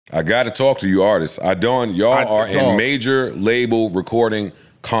I got to talk to you artists. Y'all are in major label recording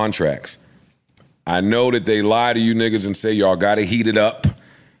contracts. I know that they lie to you niggas and say y'all got to heat it up.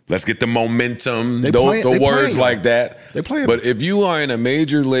 Let's get the momentum. The words like that. They play. But if you are in a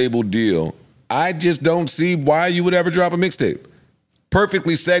major label deal, I just don't see why you would ever drop a mixtape.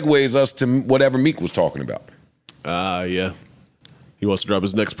 Perfectly segues us to whatever Meek was talking about. Yeah. He wants to drop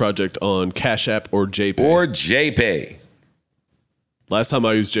his next project on Cash App or JPay. Or JPay. Last time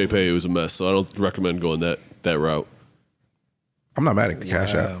I used JPay, it was a mess, so I don't recommend going that route. I'm not mad at the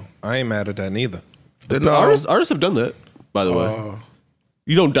Cash App. I ain't mad at that neither. Artists have done that, by the way.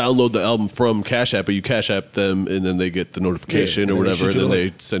 You don't download the album from Cash App, but you Cash App them, and then they get the notification or whatever, and then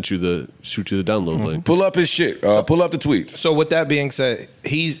they shoot you the download link. Pull up his shit. Pull up the tweets. So with that being said,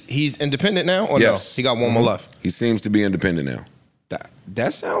 he's independent now, or yes. No? He got one more left. He seems to be independent now.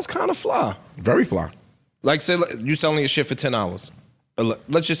 That sounds kind of fly. Very fly. Like, say you selling your shit for $10.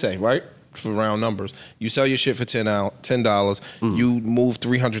 Let's just say, right, for round numbers, you sell your shit for $10. You move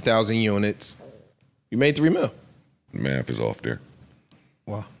 300,000 units. You made $3 million. Math is off there.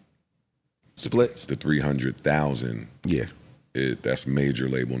 Wow. Splits. The 300,000. Yeah. That's major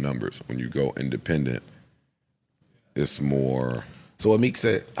label numbers. When you go independent, it's more. So what Meek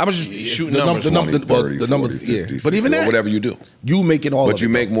said, I was just shooting numbers. 20, 30, the numbers, 40, 50, 60, but even that, whatever you do, you make it all. But you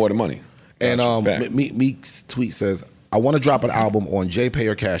make more of the money. And Meek's tweet says, "I want to drop an album on JPay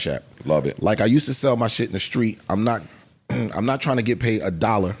or Cash App. Love it. Like I used to sell my shit in the street. I'm not trying to get paid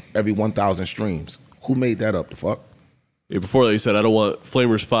 $1 every 1,000 streams. Who made that up? The fuck." Yeah, before that, he said, "I don't want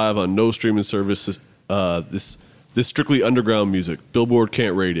Flamers 5 on no streaming services. This strictly underground music. Billboard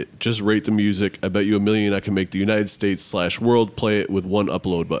can't rate it. Just rate the music. I bet you $1 million I can make the United States/world play it with one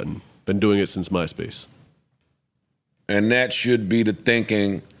upload button. Been doing it since MySpace." And that should be the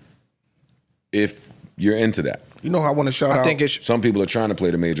thinking if you're into that. You know, I want to shout out. I think some people are trying to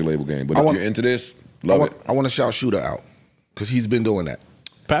play the major label game, but if you're into this, love it. I want to shout Shooter out because he's been doing that.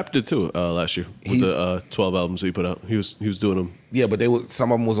 Pap did too last year with the 12 albums he put out. He was doing them. Yeah, but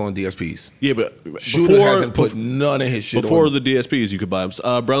some of them was on DSPs. Yeah, but Shooter hasn't put none of his shit before on. the DSPs. You could buy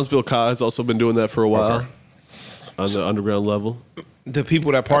them. Brownsville Kai has also been doing that for a while on the underground level. The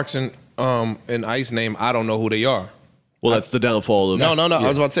people that Parks and Ice name, I don't know who they are. Well, that's the downfall of. No. Yeah. I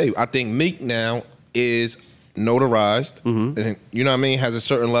was about to say, I think Meek now is notarized, and you know what I mean, has a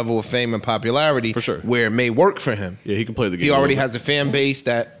certain level of fame and popularity for sure, where it may work for him. Yeah, he can play the game. He already has a fan base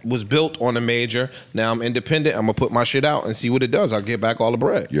that was built on a major. Now I'm independent. I'm gonna put my shit out and see what it does. I'll get back all the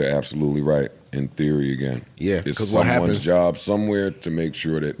bread. You're absolutely right. In theory, again, yeah, it's someone's job somewhere to make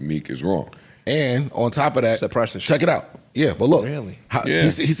sure that Meek is wrong. And on top of that, check it out. Yeah, but look, really, he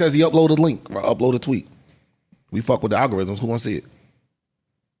says he uploaded a link or uploaded a tweet. We fuck with the algorithms. Who wants to see it?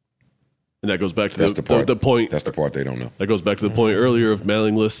 And that goes back to the point. That's the part they don't know. That goes back to the point earlier of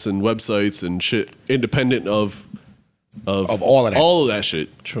mailing lists and websites and shit, independent of all of that. All of that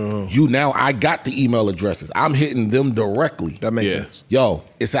shit. True. I got the email addresses. I'm hitting them directly. That makes sense. Yo,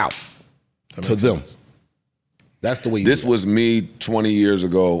 it's out to them. Sense. That's the way you This was me 20 years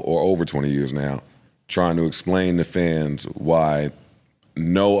ago, or over 20 years now, trying to explain to fans why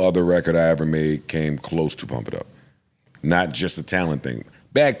no other record I ever made came close to Pump It Up. Not just a talent thing.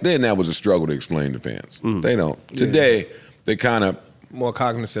 Back then, that was a struggle to explain to fans. They don't. Today, they kind of more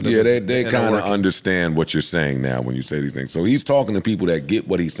cognizant. Yeah, they kind of understand what you're saying now when you say these things. So he's talking to people that get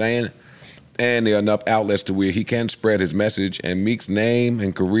what he's saying, and there are enough outlets to where he can spread his message. And Meek's name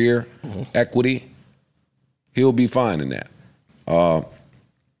and career equity, he'll be fine in that.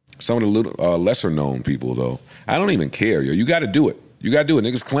 Some of the lesser known people, though, I don't even care. Yo, you got to do it. You got to do it.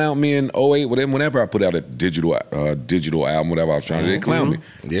 Niggas clown me in 08, whenever I put out a digital album, whatever I was trying to do, they clown me.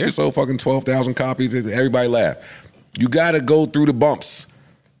 Yeah. Just sold fucking 12,000 copies. Everybody laughed. You got to go through the bumps.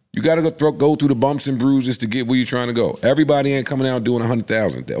 You got to go through the bumps and bruises to get where you're trying to go. Everybody ain't coming out doing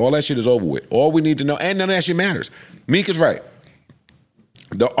 100,000. All that shit is over with. All we need to know, and none of that shit matters. Meek is right.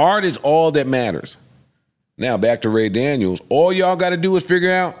 The art is all that matters. Now, back to Ray Daniels. All y'all got to do is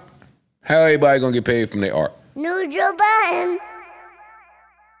figure out how everybody going to get paid from their art. New Joe Budden.